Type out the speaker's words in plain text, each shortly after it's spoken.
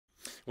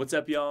What's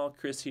up, y'all?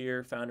 Chris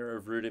here, founder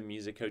of Rooted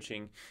Music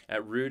Coaching.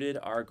 At Rooted,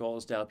 our goal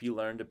is to help you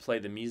learn to play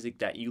the music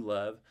that you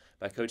love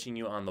by coaching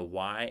you on the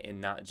why and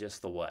not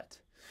just the what.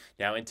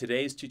 Now, in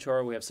today's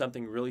tutorial, we have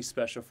something really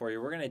special for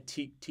you. We're going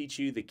to teach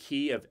you the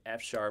key of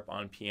F sharp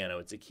on piano.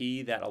 It's a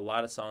key that a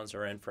lot of songs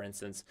are in. For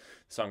instance,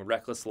 the song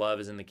Reckless Love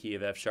is in the key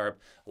of F sharp.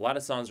 A lot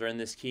of songs are in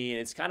this key, and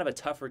it's kind of a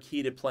tougher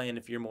key to play in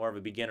if you're more of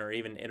a beginner or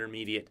even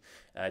intermediate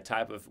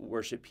type of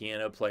worship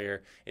piano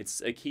player.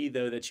 It's a key,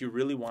 though, that you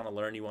really want to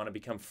learn, you want to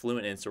become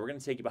fluent in. So we're going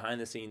to take you behind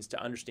the scenes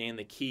to understand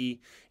the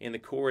key and the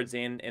chords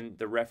and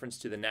the reference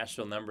to the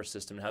natural number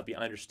system to help you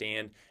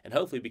understand and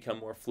hopefully become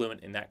more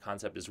fluent in that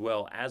concept as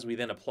well, as we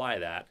then apply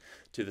that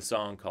to the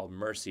song called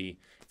Mercy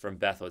from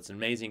Bethel. It's an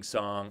amazing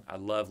song. I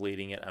love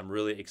leading it. I'm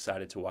really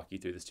excited to walk you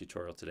through this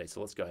tutorial today.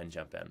 So let's go ahead and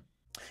jump in.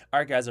 All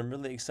right, guys, I'm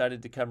really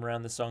excited to come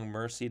around the song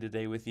Mercy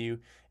today with you.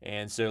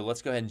 And so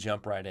let's go ahead and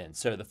jump right in.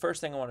 So the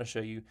first thing I want to show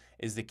you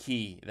is the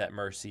key that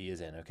Mercy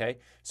is in, okay?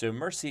 So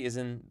Mercy is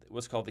in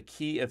what's called the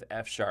key of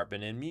F sharp.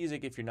 And in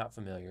music, if you're not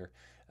familiar,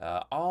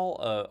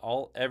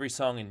 every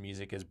song in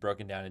music is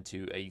broken down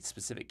into a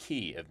specific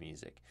key of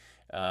music.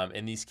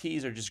 And these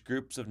keys are just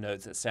groups of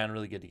notes that sound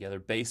really good together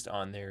based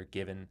on their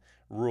given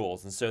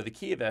rules. And so the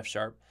key of F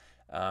sharp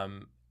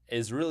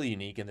is really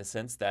unique in the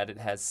sense that it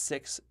has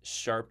 6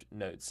 sharp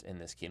notes in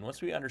this key. And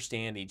once we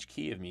understand each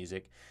key of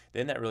music,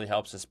 then that really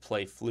helps us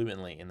play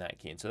fluently in that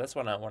key. And so that's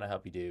what I want to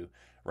help you do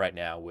right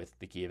now with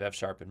the key of F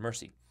sharp and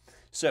Mercy.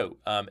 So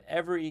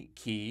every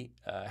key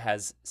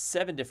has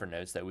 7 different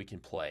notes that we can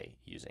play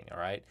using, all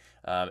right?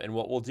 And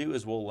what we'll do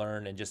is we'll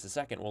learn in just a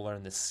second, we'll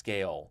learn the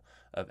scale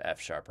of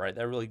F sharp, right?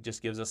 That really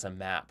just gives us a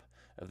map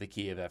of the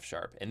key of F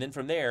sharp. And then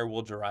from there,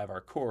 we'll derive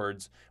our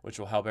chords, which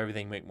will help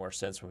everything make more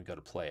sense when we go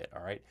to play it,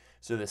 all right?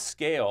 So the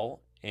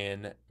scale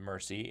in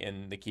Mercy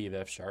in the key of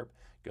F sharp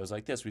goes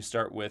like this. We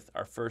start with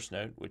our first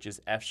note, which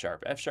is F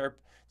sharp. F sharp,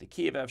 the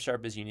key of F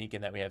sharp is unique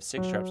in that we have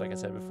 6 sharps, like I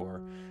said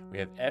before. We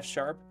have F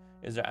sharp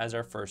as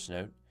our first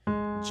note,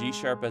 G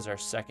sharp as our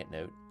second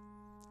note,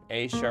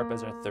 A sharp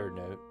as our third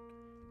note,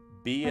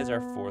 B as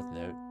our fourth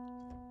note,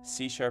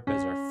 C sharp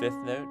as our fifth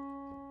note,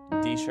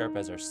 D sharp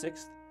as our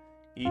sixth,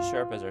 E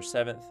sharp as our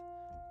 7th,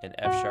 and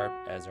F sharp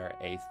as our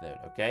 8th note,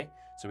 okay?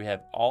 So we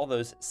have all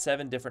those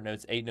 7 different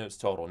notes, 8 notes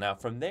total. Now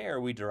from there,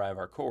 we derive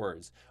our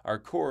chords. Our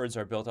chords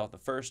are built off the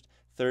 1st,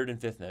 3rd, and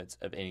 5th notes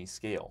of any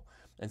scale.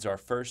 And so our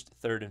 1st,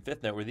 3rd, and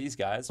 5th note were these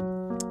guys.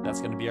 That's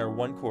going to be our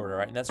 1 chord, all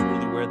right? And that's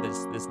really where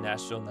this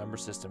natural number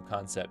system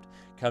concept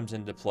comes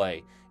into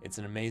play. It's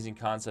an amazing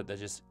concept that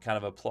just kind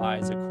of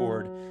applies a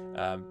chord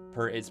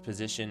per its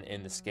position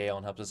in the scale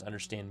and helps us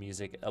understand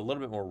music a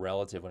little bit more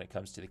relative when it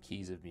comes to the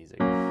keys of music.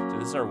 So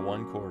this is our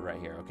 1 chord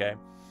right here, okay?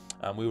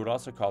 We would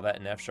also call that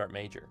an F sharp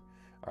major.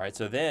 All right,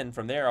 so then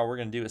from there, all we're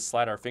going to do is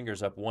slide our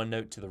fingers up 1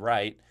 note to the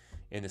right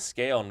in the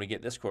scale, and we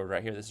get this chord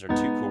right here. This is our 2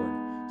 chord.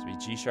 So it'll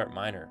be G sharp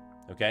minor,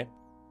 okay?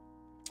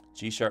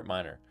 G sharp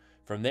minor.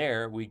 From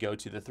there, we go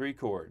to the 3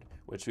 chord,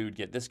 which we would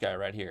get this guy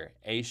right here,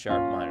 A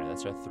sharp minor.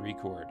 That's our 3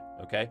 chord,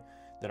 okay?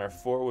 Then our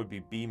 4 would be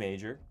B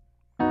major.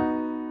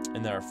 And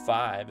then our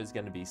 5 is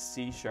going to be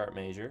C sharp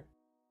major.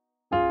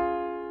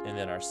 And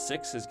then our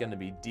 6 is going to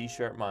be D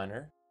sharp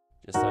minor,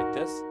 just like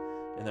this.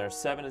 And then our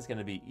 7 is going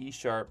to be E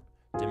sharp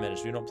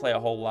diminished. We don't play a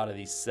whole lot of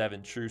these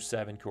true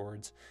 7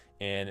 chords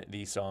in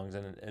these songs,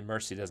 and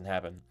Mercy doesn't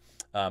happen.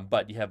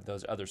 But you have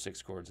those other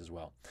 6 chords as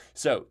well.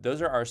 So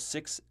those are our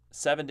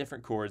 7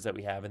 different chords that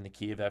we have in the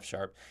key of F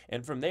sharp.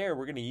 And from there,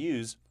 we're going to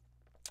use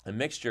a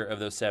mixture of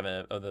those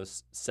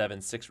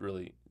 6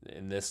 really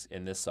in this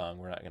song.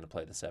 We're not going to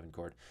play the 7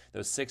 chord.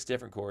 Those 6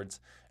 different chords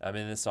in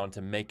this song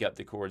to make up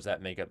the chords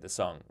that make up the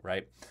song,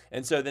 right?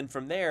 And so then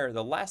from there,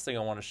 the last thing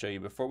I want to show you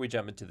before we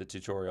jump into the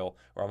tutorial,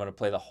 where I'm going to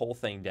play the whole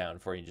thing down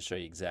for you and just show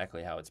you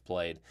exactly how it's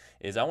played,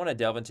 is I want to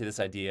delve into this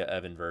idea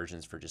of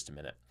inversions for just a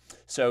minute.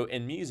 So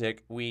in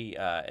music, we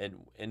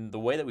in the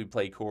way that we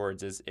play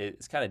chords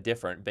it's kind of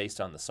different based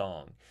on the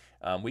song.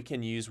 We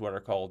can use what are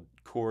called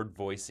chord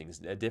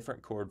voicings, a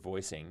different chord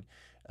voicing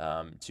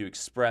to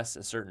express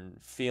a certain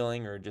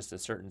feeling or just a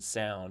certain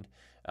sound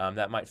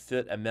that might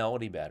fit a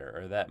melody better,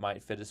 or that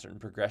might fit a certain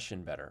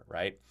progression better,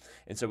 right?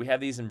 And so we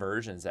have these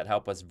inversions that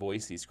help us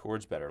voice these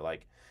chords better.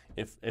 Like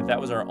if that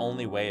was our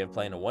only way of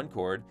playing a 1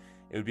 chord,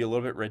 it would be a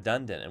little bit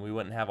redundant and we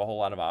wouldn't have a whole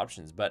lot of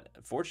options. But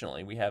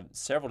fortunately, we have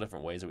several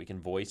different ways that we can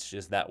voice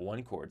just that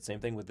 1 chord. Same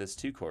thing with this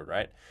 2 chord,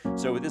 right?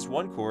 So with this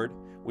 1 chord,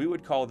 we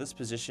would call this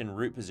position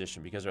root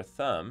position because our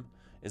thumb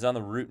is on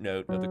the root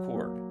note of the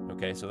chord,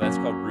 okay? So that's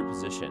called root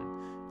position.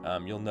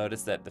 You'll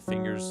notice that the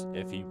fingers,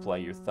 if you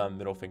play your thumb,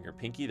 middle finger,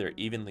 pinky, they're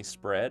evenly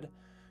spread,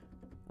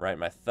 right?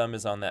 My thumb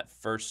is on that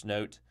first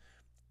note,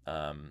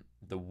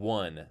 the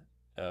 1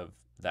 of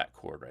that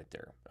chord right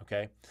there,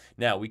 okay?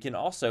 Now, we can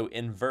also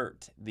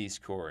invert these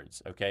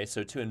chords, okay?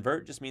 So to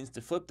invert just means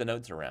to flip the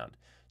notes around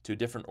to a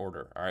different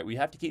order, all right? We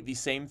have to keep these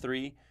same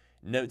 3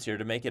 notes here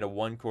to make it a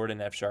 1 chord in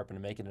F sharp and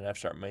to make it an F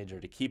sharp major.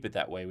 To keep it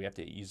that way, we have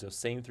to use those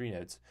same 3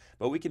 notes,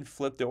 but we can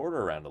flip the order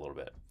around a little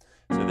bit.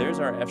 So there's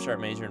our F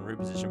sharp major in root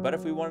position, but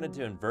if we wanted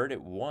to invert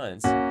it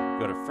once,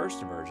 go to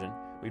first inversion,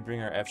 we'd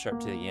bring our F sharp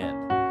to the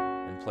end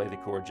and play the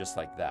chord just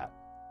like that.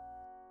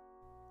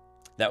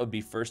 That would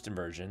be first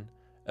inversion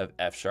of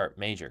F sharp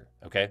major,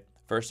 okay?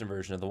 First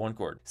inversion of the 1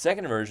 chord.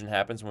 Second inversion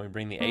happens when we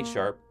bring the A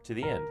sharp to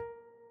the end.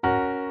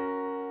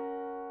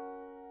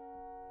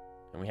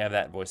 And we have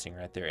that voicing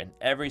right there. And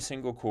every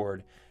single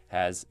chord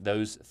has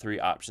those 3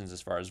 options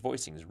as far as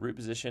voicings: root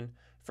position,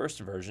 first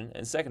inversion,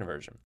 and second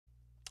inversion.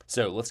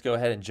 So let's go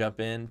ahead and jump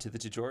into the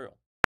tutorial.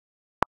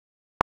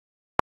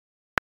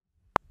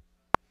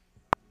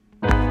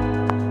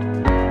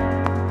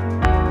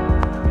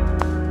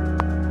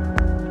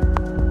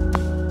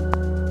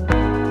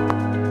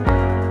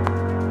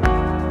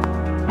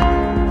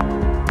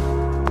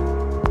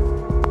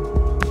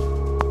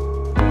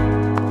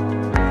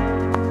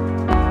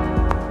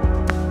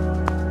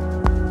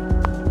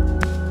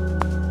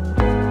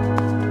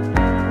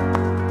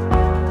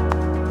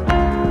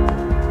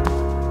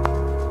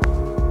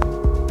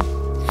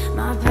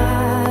 My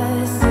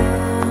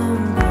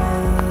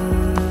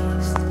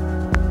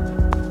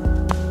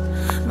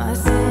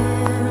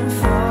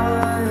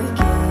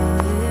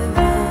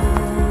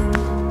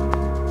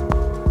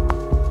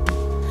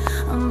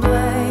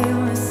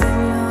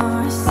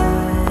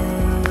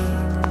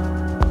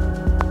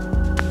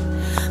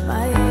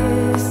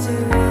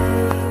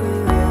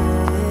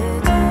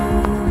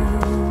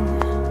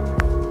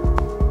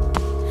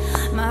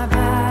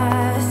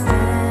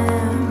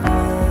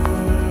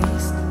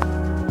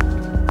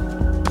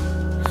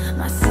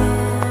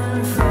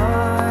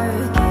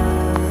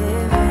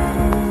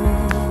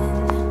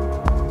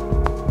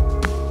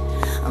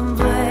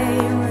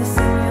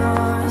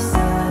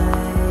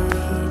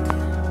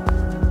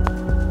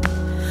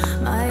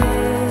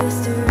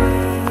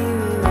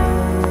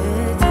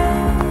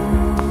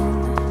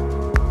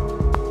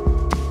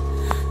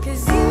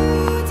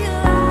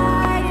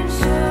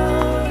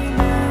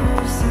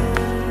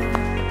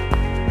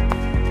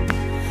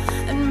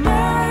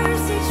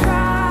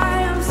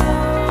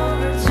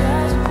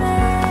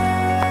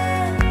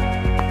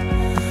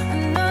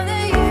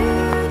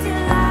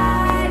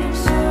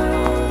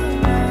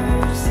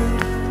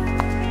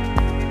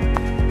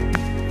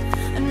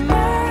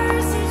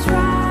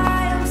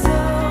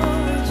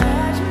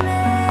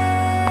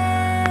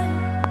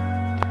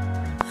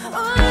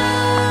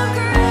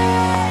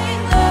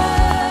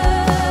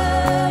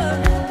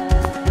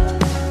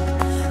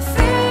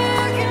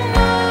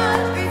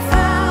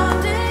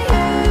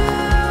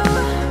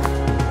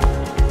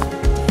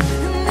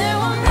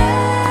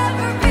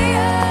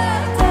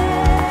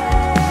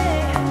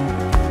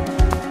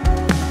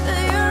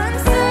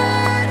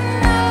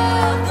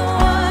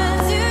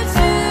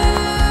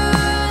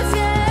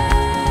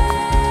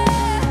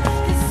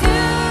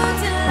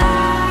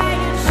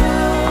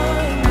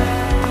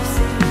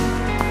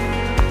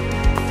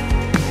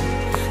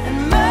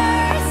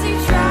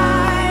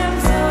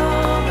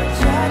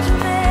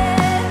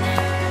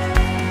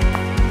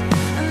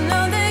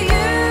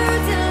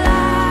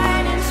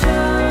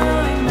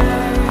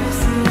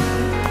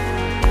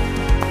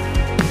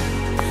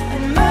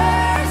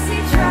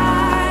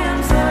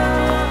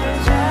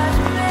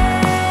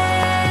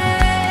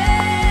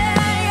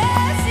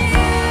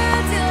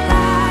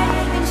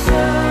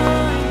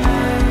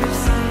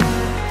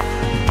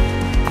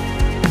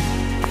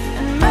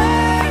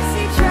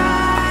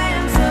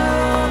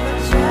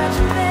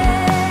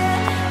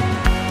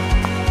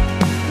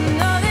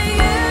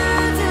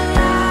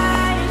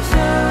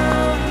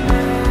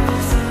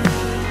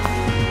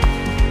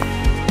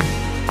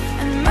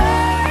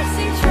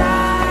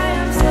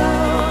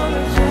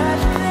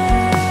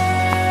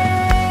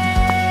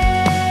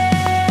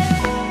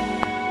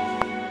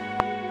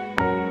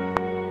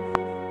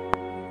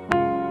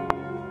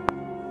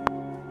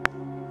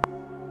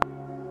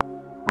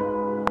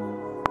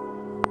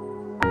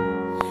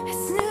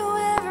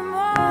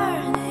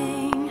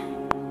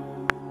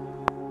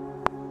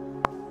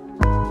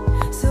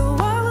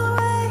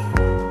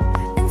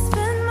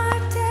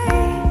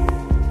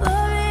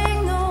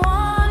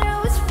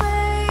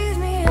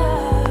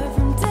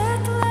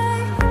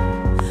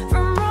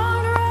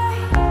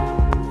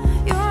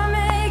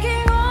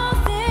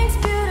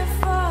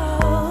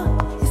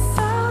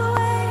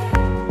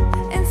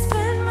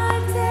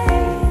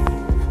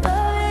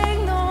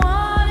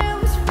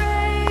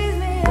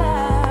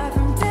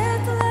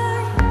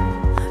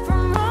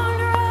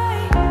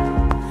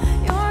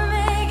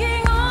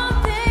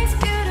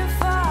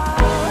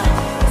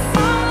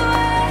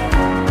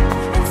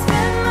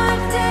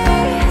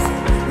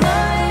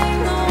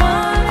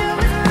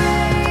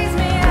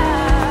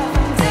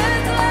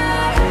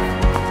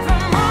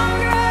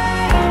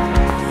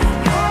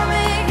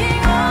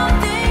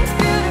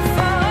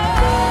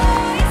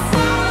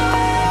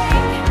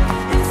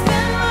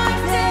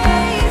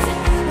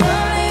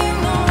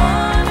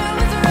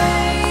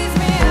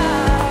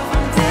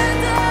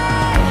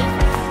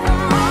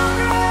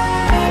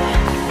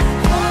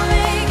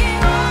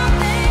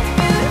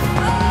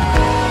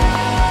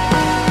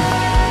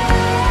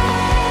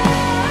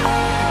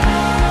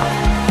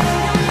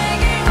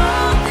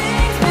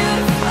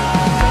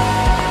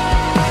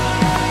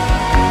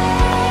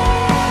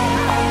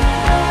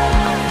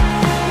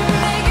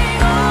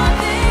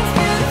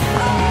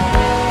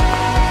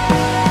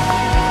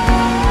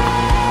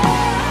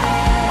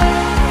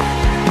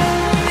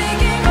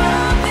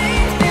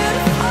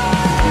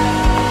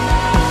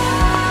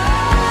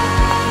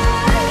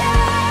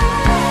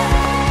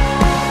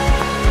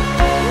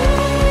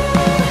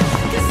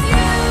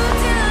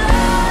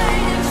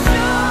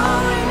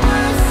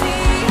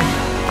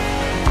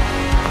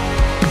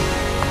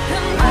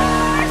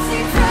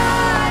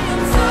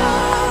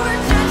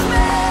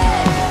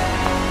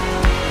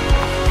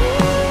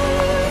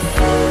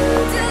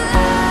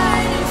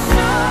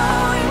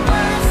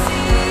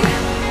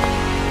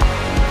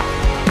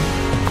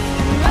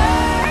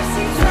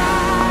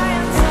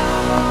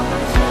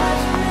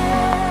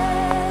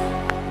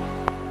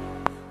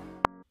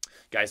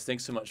Guys,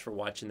 thanks so much for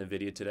watching the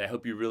video today. I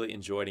hope you really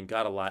enjoyed and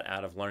got a lot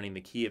out of learning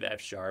the key of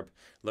F sharp,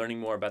 learning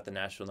more about the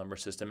natural number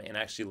system, and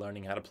actually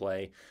learning how to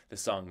play the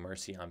song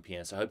Mercy on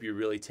piano. So I hope you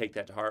really take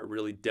that to heart,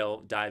 really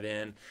dive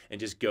in and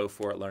just go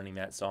for it, learning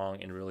that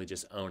song and really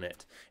just own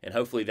it. And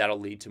hopefully that'll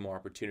lead to more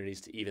opportunities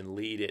to even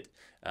lead it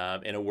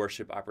in a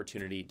worship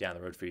opportunity down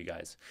the road for you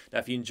guys. Now,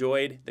 if you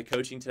enjoyed the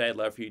coaching today, I'd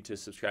love for you to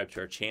subscribe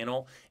to our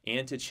channel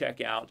and to check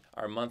out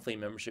our monthly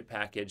membership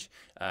package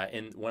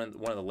in one of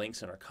the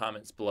links in our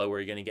comments below, where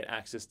you're going to get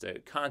access to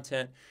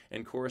content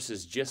and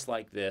courses just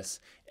like this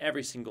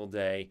every single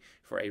day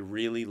for a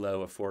really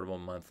low, affordable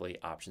monthly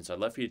option. So I'd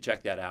love for you to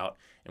check that out,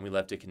 and we'd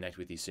love to connect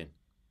with you soon.